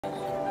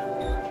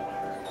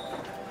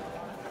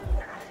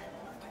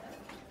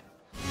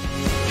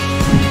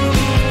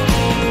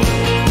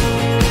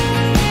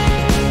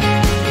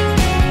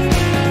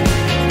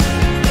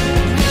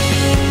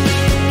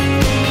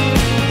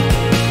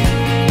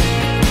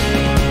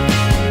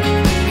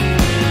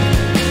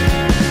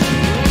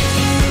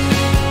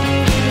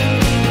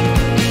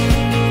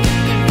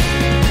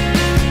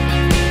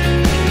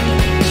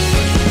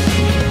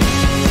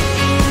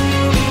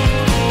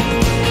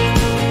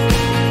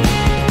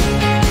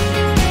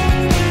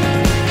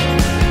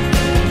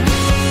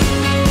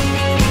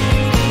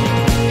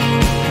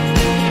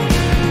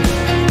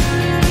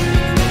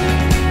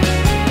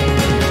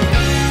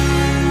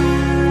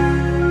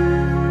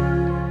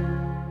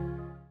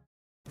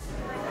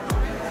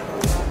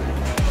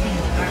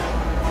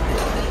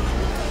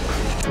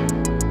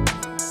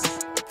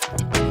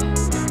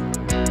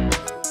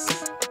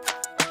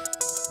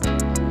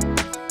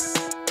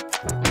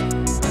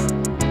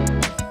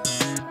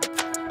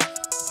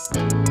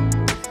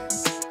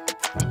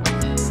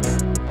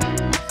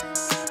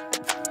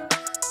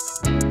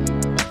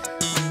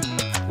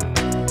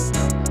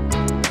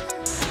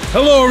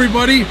Hello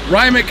everybody,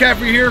 Ryan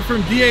McCaffrey here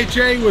from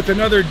DHA with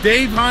another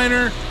Dave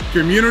Heiner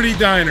Community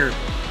Diner.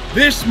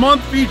 This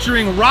month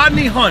featuring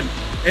Rodney Hunt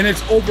and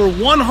its over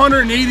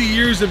 180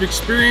 years of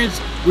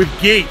experience with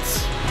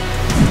gates.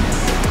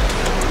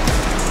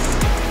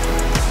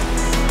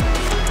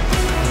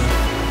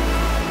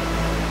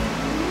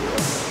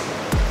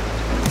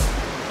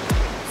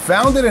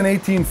 Founded in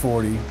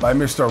 1840 by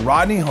Mr.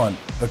 Rodney Hunt,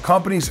 the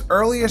company's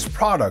earliest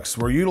products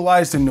were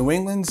utilized in New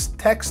England's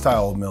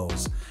textile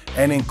mills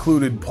and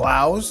included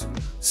plows,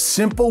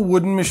 simple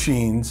wooden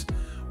machines,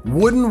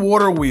 wooden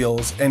water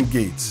wheels, and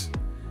gates.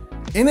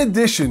 In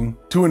addition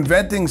to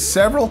inventing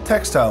several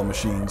textile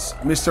machines,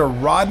 Mr.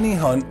 Rodney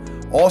Hunt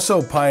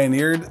also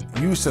pioneered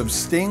use of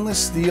stainless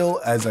steel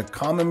as a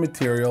common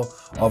material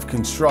of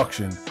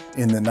construction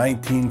in the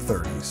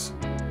 1930s.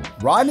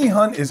 Rodney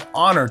Hunt is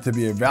honored to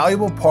be a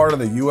valuable part of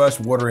the U.S.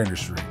 water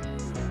industry,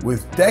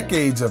 with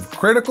decades of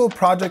critical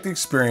project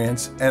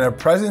experience and a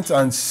presence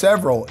on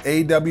several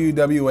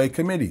AWWA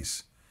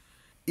committees.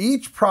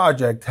 Each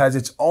project has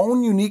its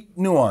own unique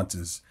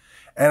nuances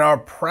and are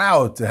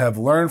proud to have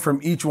learned from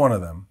each one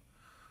of them,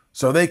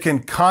 so they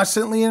can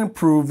constantly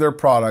improve their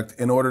product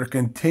in order to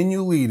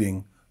continue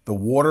leading the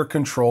water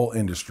control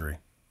industry.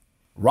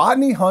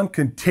 Rodney Hunt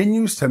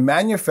continues to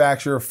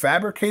manufacture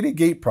fabricated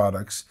gate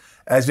products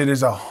as it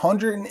is a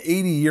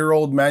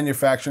 180-year-old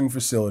manufacturing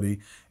facility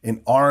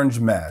in Orange,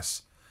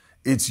 Mass.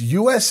 Its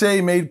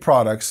USA-made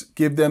products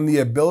give them the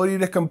ability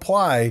to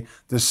comply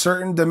to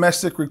certain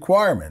domestic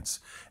requirements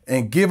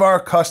and give our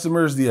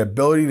customers the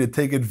ability to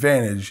take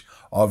advantage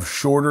of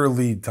shorter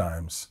lead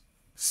times.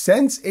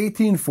 Since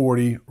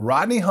 1840,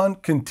 Rodney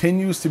Hunt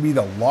continues to be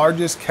the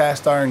largest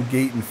cast iron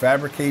gate and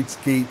fabricates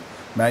gate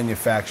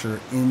manufacturer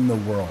in the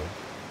world.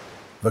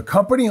 The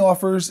company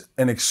offers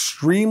an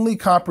extremely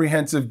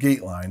comprehensive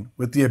gate line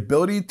with the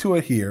ability to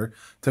adhere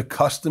to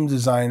custom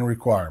design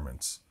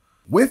requirements.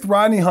 With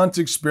Rodney Hunt's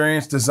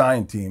experienced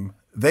design team,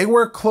 they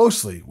work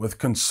closely with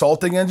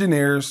consulting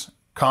engineers,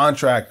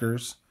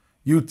 contractors,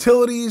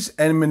 utilities,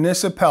 and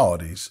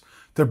municipalities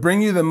to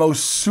bring you the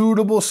most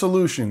suitable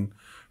solution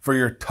for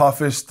your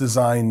toughest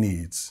design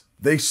needs.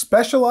 They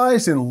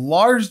specialize in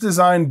large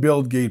design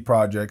build gate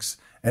projects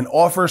and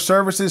offer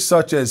services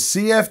such as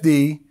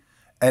CFD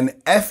and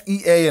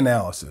FEA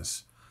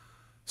analysis,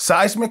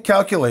 seismic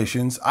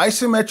calculations,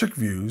 isometric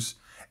views,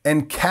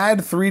 and CAD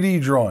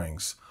 3D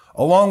drawings,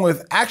 along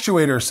with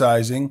actuator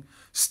sizing,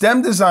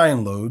 stem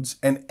design loads,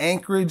 and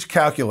anchorage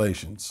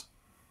calculations.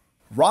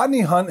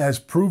 Rodney Hunt has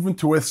proven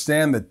to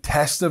withstand the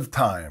test of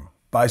time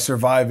by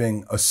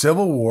surviving a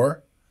civil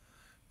war,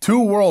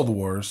 2 world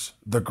wars,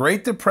 the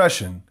Great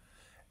Depression,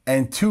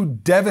 and 2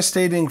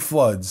 devastating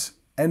floods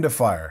and a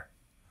fire.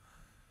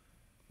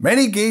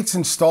 Many gates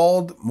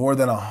installed more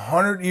than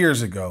 100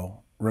 years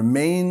ago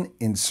remain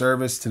in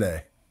service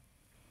today.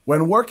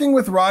 When working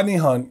with Rodney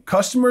Hunt,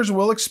 customers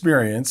will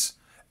experience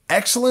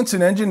excellence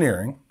in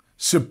engineering,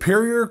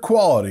 superior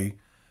quality,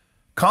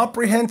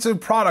 comprehensive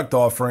product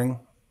offering,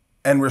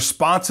 and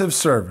responsive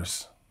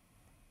service.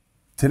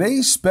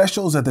 Today's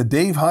specials at the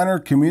Dave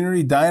Heiner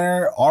Community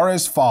Diner are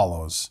as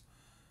follows: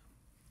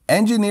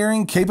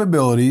 engineering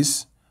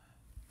capabilities,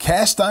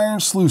 cast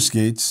iron sluice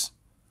gates,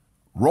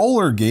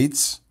 roller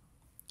gates,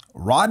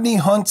 Rodney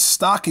Hunt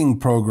stocking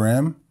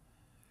program,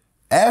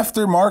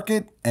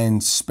 aftermarket,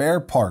 and spare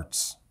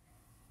parts.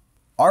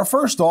 Our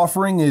first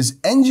offering is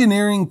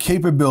engineering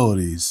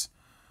capabilities.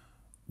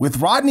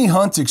 With Rodney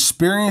Hunt's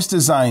experienced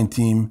design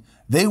team,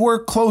 they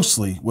work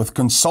closely with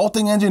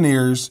consulting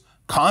engineers,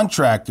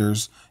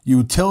 contractors,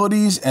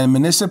 utilities, and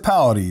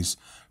municipalities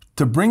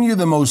to bring you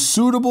the most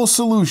suitable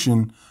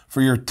solution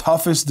for your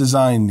toughest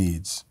design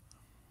needs.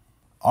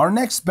 Our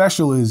next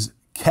special is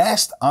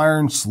cast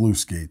iron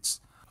sluice gates.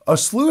 A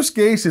sluice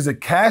gate is a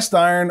cast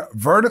iron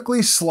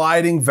vertically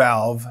sliding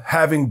valve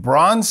having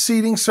bronze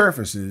seating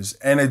surfaces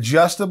and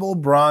adjustable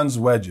bronze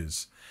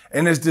wedges,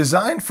 and is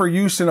designed for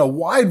use in a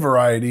wide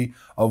variety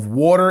of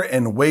water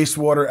and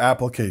wastewater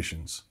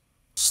applications.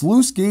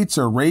 Sluice gates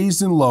are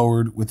raised and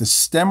lowered with a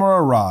stem or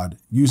a rod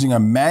using a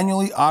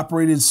manually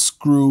operated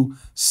screw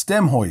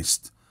stem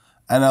hoist,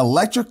 an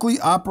electrically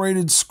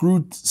operated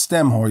screw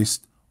stem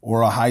hoist,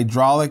 or a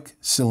hydraulic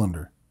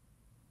cylinder.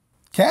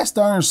 Cast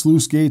iron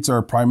sluice gates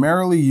are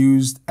primarily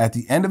used at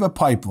the end of a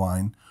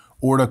pipeline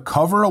or to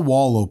cover a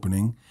wall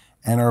opening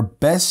and are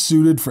best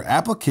suited for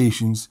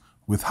applications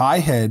with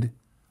high head,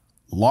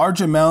 large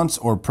amounts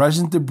or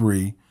present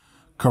debris,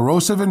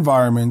 corrosive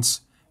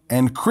environments,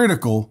 and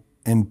critical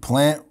in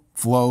plant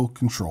flow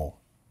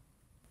control.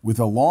 With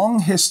a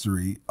long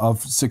history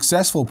of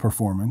successful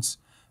performance,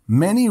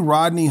 many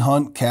Rodney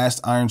Hunt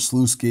cast iron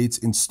sluice gates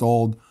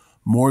installed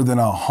more than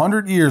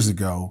 100 years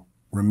ago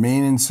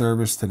remain in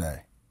service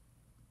today.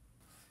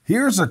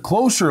 Here's a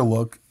closer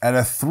look at a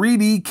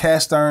 3D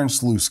cast iron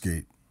sluice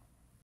gate.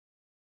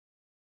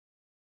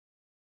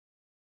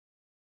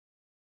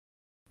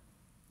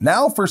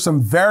 Now for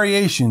some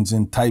variations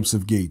in types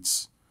of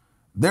gates.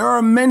 There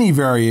are many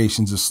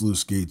variations of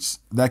sluice gates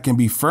that can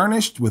be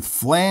furnished with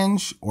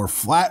flange or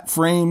flat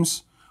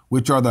frames,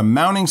 which are the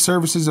mounting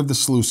surfaces of the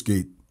sluice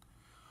gate.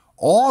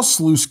 All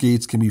sluice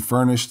gates can be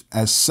furnished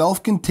as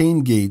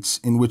self-contained gates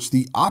in which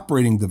the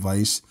operating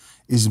device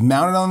is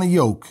mounted on the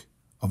yoke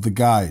of the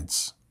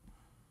guides.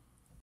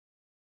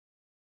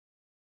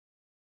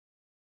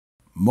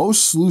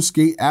 Most sluice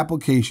gate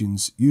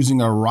applications using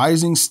a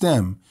rising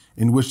stem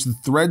in which the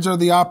threads are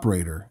the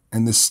operator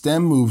and the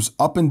stem moves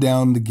up and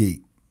down the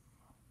gate.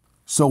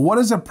 So what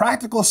is a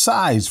practical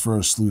size for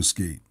a sluice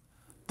gate?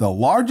 The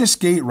largest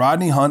gate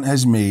Rodney Hunt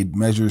has made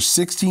measures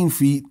 16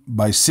 feet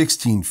by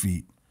 16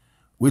 feet,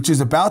 which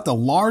is about the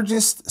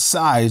largest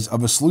size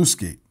of a sluice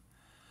gate.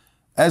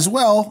 As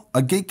well,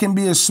 a gate can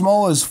be as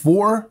small as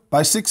 4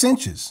 by 6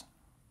 inches.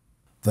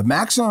 The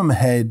maximum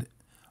head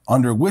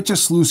under which a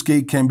sluice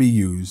gate can be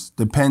used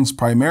depends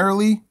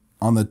primarily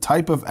on the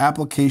type of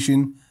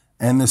application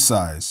and the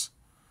size.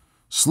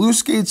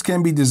 Sluice gates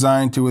can be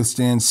designed to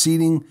withstand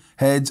seating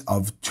heads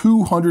of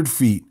 200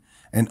 feet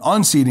and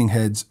unseating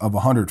heads of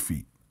 100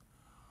 feet.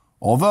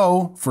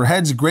 Although, for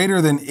heads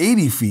greater than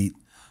 80 feet,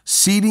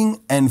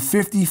 seating and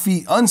 50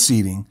 feet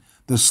unseating,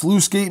 the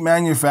sluice gate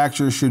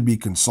manufacturer should be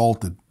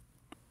consulted.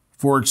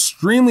 For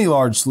extremely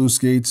large sluice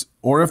gates,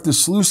 or if the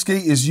sluice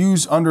gate is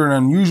used under an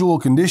unusual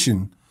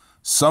condition,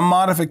 some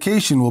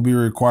modification will be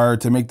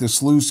required to make the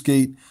sluice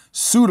gate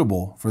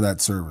suitable for that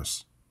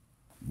service.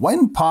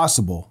 When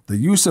possible, the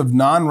use of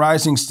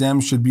non-rising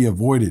stems should be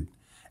avoided.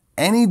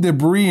 Any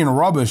debris and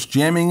rubbish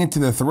jamming into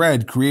the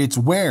thread creates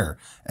wear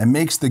and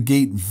makes the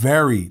gate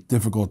very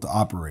difficult to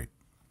operate.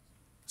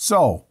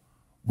 So,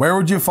 where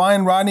would you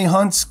find Rodney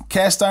Hunt's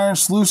cast iron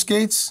sluice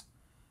gates?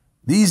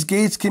 These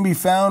gates can be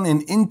found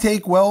in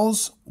intake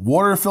wells,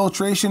 water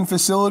filtration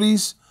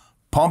facilities,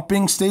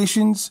 pumping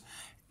stations,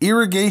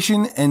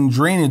 irrigation and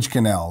drainage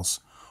canals,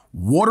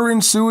 water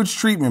and sewage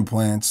treatment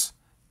plants,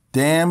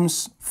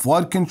 dams,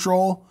 flood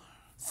control,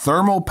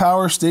 thermal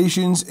power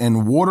stations,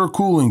 and water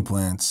cooling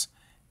plants,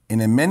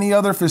 and in many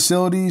other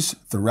facilities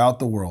throughout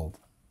the world.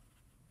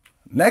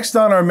 Next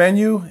on our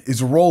menu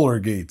is roller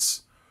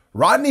gates.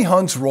 Rodney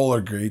Hunt's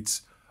roller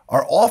gates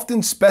are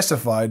often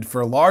specified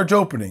for large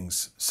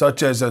openings,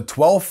 such as a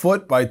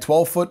 12-foot by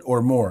 12-foot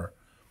or more,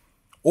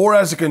 or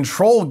as a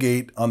control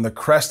gate on the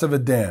crest of a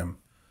dam.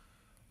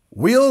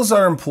 Wheels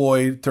are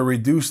employed to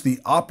reduce the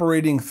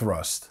operating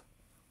thrust.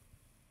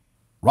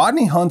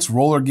 Rodney Hunt's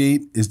roller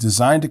gate is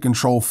designed to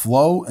control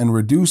flow and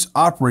reduce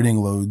operating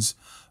loads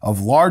of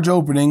large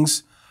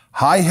openings,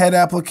 high head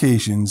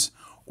applications,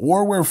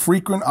 or where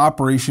frequent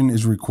operation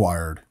is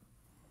required.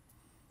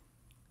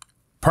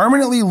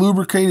 Permanently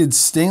lubricated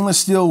stainless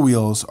steel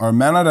wheels are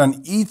mounted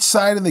on each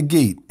side of the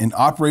gate and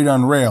operate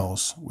on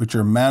rails, which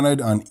are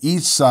mounted on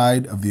each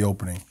side of the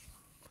opening.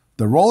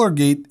 The roller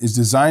gate is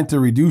designed to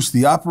reduce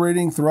the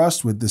operating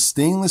thrust with the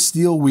stainless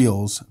steel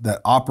wheels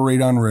that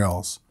operate on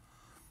rails.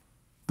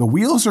 The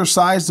wheels are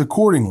sized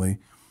accordingly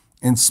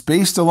and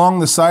spaced along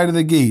the side of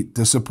the gate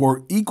to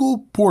support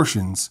equal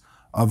portions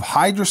of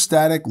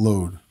hydrostatic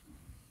load.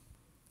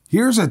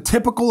 Here's a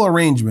typical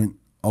arrangement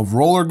of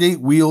roller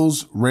gate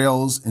wheels,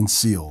 rails, and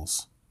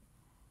seals.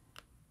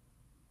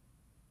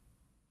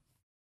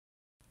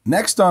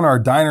 Next on our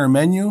diner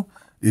menu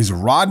is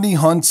Rodney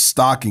Hunt's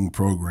stocking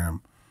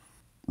program.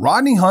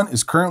 Rodney Hunt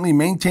is currently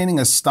maintaining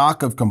a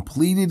stock of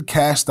completed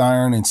cast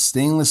iron and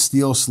stainless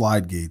steel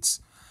slide gates,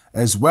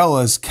 as well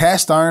as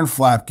cast iron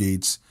flap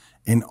gates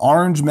in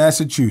Orange,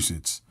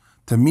 Massachusetts,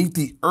 to meet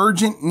the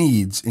urgent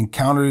needs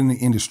encountered in the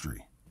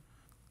industry.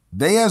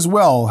 They as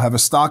well have a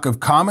stock of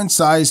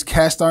common-sized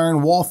cast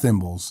iron wall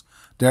thimbles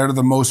that are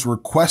the most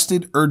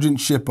requested urgent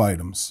ship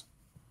items.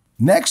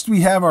 Next,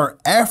 we have our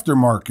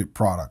aftermarket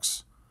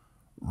products.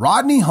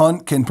 Rodney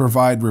Hunt can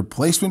provide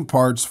replacement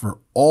parts for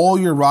all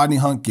your Rodney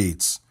Hunt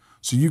gates,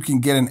 so you can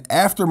get an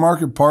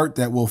aftermarket part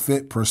that will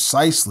fit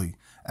precisely,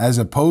 as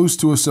opposed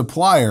to a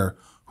supplier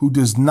who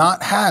does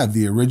not have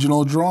the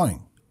original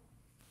drawing.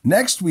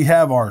 Next, we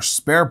have our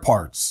spare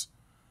parts.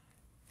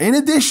 In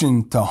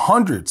addition to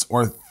hundreds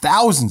or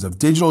thousands of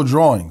digital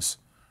drawings,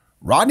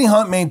 Rodney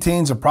Hunt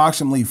maintains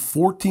approximately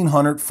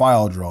 1,400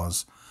 file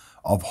draws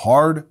of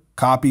hard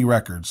copy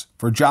records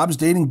for jobs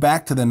dating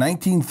back to the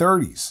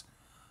 1930s,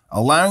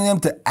 allowing them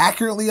to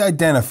accurately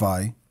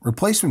identify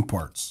replacement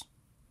parts.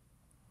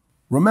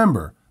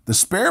 Remember, the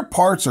spare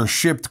parts are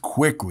shipped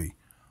quickly.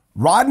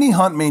 Rodney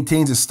Hunt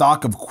maintains a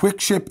stock of quick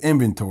ship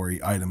inventory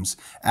items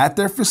at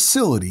their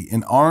facility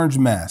in Orange,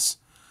 Mass.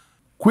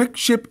 Quick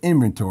ship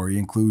inventory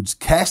includes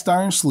cast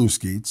iron sluice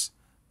gates,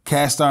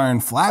 cast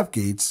iron flap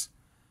gates,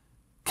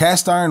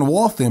 cast iron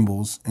wall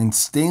thimbles, and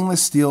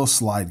stainless steel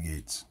slide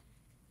gates.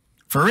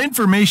 For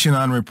information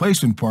on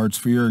replacement parts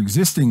for your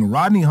existing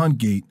Rodney Hunt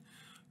gate,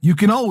 you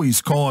can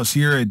always call us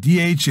here at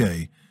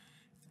DHA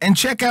and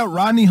check out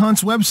Rodney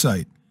Hunt's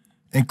website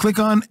and click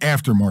on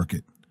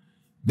Aftermarket.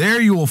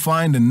 There you will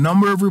find a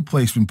number of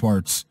replacement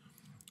parts.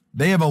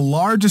 They have a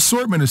large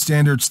assortment of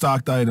standard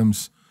stocked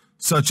items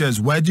such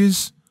as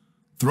wedges,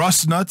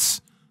 thrust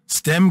nuts,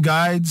 stem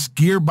guides,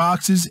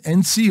 gearboxes,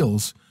 and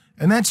seals,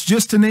 and that's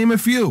just to name a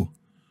few.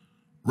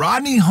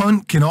 Rodney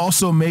Hunt can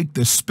also make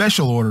the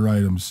special order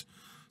items,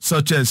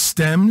 such as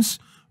stems,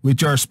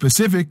 which are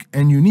specific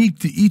and unique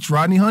to each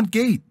Rodney Hunt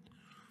gate.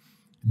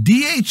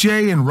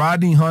 DHA and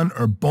Rodney Hunt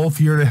are both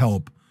here to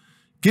help.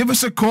 Give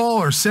us a call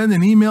or send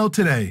an email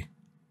today.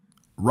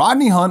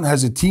 Rodney Hunt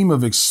has a team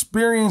of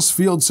experienced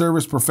field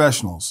service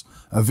professionals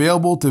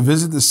available to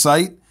visit the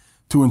site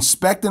to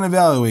inspect and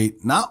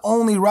evaluate not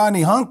only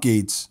Rodney Hunt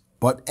gates,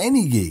 but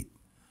any gate.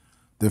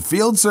 The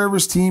field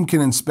service team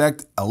can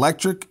inspect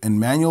electric and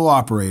manual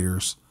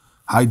operators,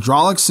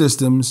 hydraulic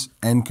systems,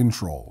 and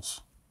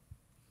controls.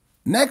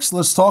 Next,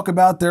 let's talk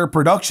about their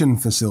production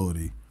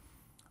facility.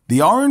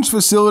 The Orange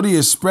facility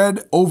is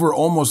spread over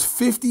almost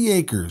 50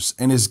 acres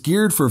and is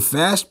geared for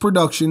fast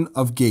production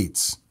of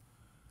gates.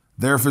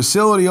 Their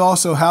facility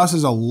also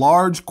houses a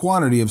large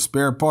quantity of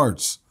spare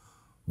parts,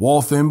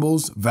 wall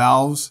thimbles,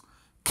 valves,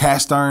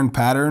 cast iron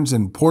patterns,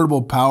 and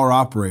portable power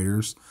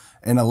operators,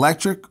 and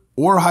electric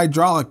or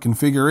hydraulic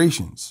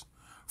configurations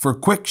for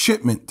quick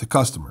shipment to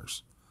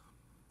customers.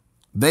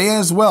 They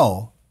as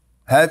well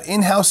have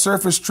in-house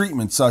surface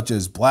treatment such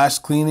as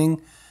blast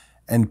cleaning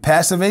and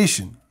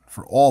passivation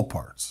for all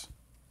parts.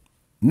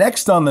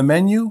 Next on the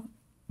menu,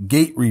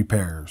 gate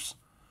repairs.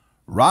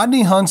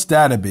 Rodney Hunt's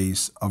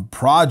database of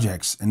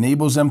projects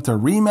enables them to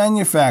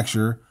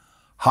remanufacture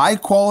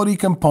high-quality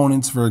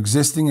components for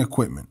existing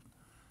equipment.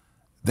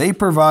 They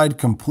provide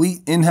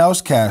complete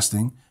in-house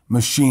casting,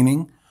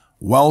 machining,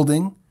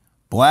 welding,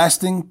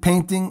 blasting,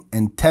 painting,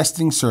 and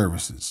testing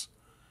services.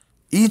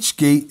 Each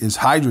gate is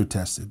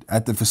hydro-tested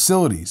at the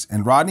facilities,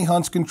 and Rodney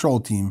Hunt's control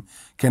team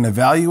can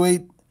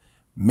evaluate,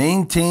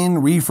 maintain,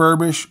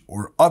 refurbish,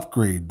 or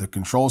upgrade the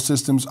control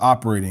systems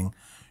operating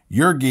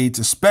your gates,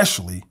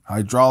 especially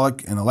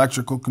hydraulic and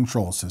electrical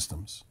control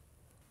systems.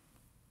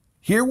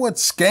 Hear what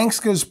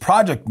Skankska's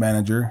project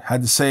manager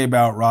had to say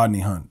about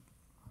Rodney Hunt.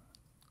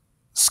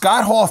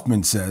 Scott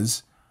Hoffman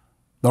says,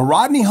 "The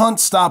Rodney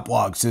Hunt stop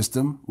log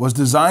system was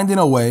designed in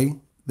a way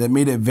that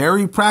made it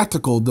very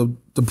practical to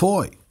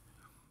deploy.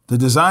 The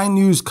design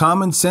used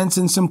common sense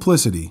and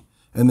simplicity,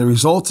 and the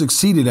results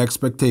exceeded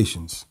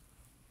expectations."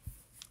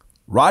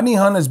 Rodney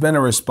Hunt has been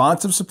a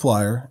responsive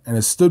supplier and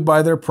has stood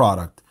by their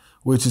product,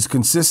 which is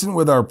consistent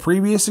with our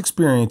previous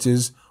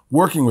experiences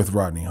working with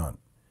Rodney Hunt,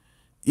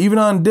 even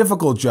on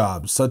difficult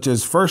jobs such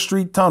as First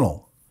Street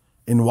Tunnel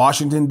in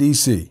Washington,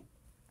 D.C.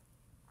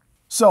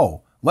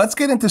 So, let's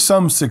get into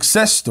some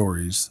success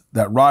stories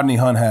that Rodney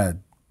Hunt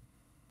had.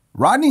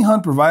 Rodney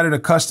Hunt provided a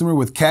customer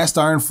with cast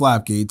iron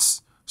flap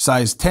gates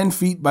sized 10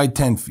 feet by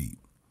 10 feet.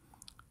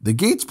 The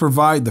gates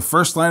provide the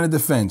first line of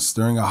defense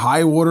during a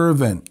high water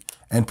event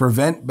and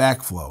prevent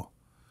backflow.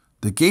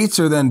 The gates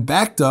are then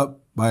backed up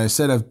by a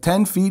set of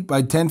 10 feet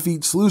by 10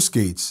 feet sluice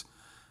gates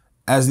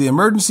as the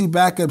emergency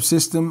backup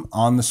system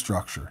on the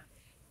structure.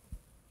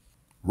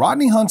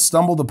 Rodney Hunt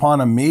stumbled upon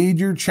a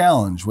major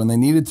challenge when they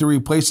needed to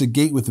replace a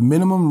gate with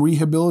minimum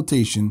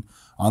rehabilitation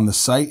on the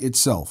site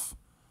itself.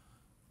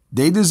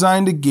 They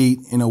designed a gate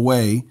in a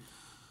way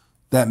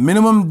that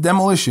minimum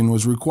demolition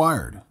was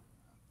required.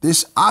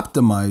 This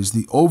optimized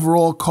the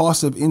overall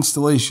cost of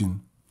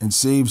installation and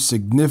saved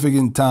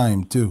significant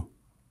time too.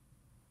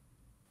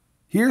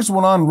 Here's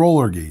one on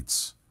roller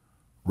gates.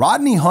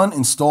 Rodney Hunt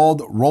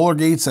installed roller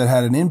gates that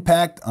had an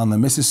impact on the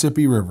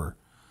Mississippi River.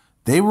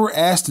 They were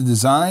asked to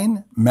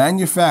design,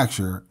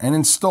 manufacture, and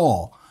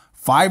install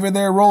 5 of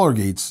their roller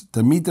gates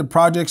to meet the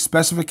project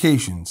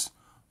specifications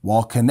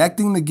while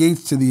connecting the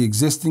gates to the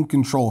existing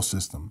control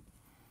system.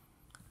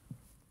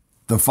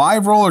 The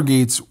 5 roller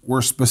gates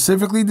were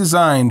specifically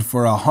designed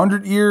for a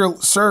 100-year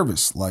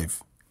service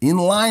life, in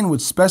line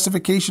with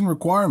specification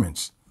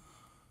requirements.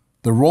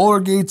 The roller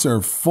gates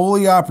are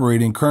fully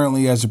operating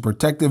currently as a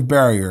protective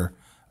barrier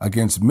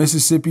against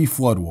Mississippi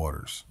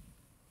floodwaters.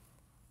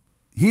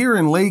 Here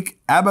in Lake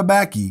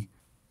Ababaki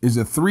is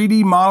a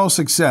 3D model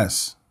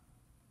success.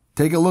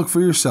 Take a look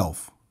for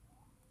yourself.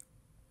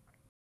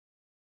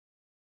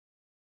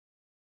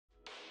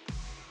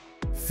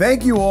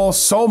 Thank you all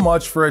so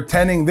much for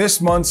attending this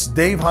month's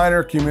Dave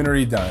Heiner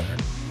Community Diner.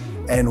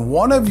 And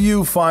one of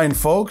you fine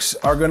folks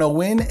are going to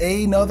win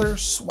another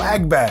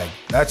swag bag.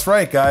 That's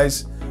right,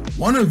 guys.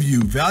 One of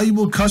you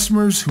valuable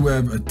customers who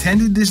have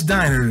attended this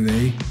diner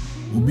today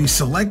will be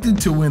selected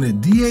to win a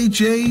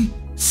DHA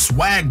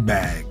swag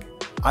bag.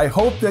 I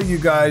hope that you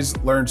guys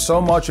learned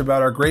so much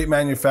about our great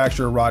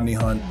manufacturer, Rodney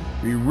Hunt.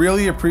 We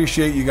really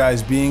appreciate you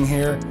guys being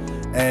here.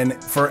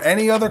 And for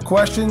any other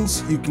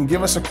questions, you can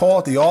give us a call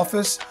at the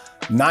office,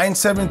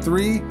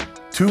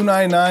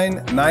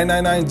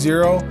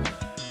 973-299-9990.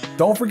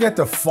 Don't forget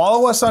to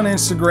follow us on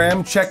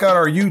Instagram, check out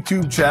our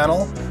YouTube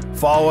channel,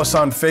 follow us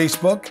on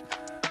Facebook,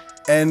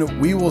 and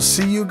we will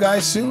see you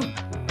guys soon.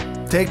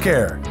 Take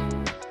care.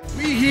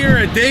 We here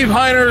at Dave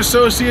Heiner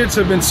Associates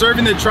have been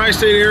serving the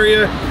tri-state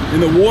area in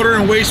the water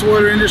and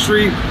wastewater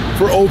industry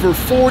for over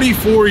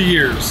 44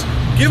 years.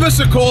 Give us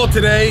a call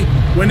today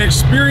when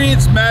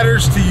experience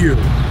matters to you.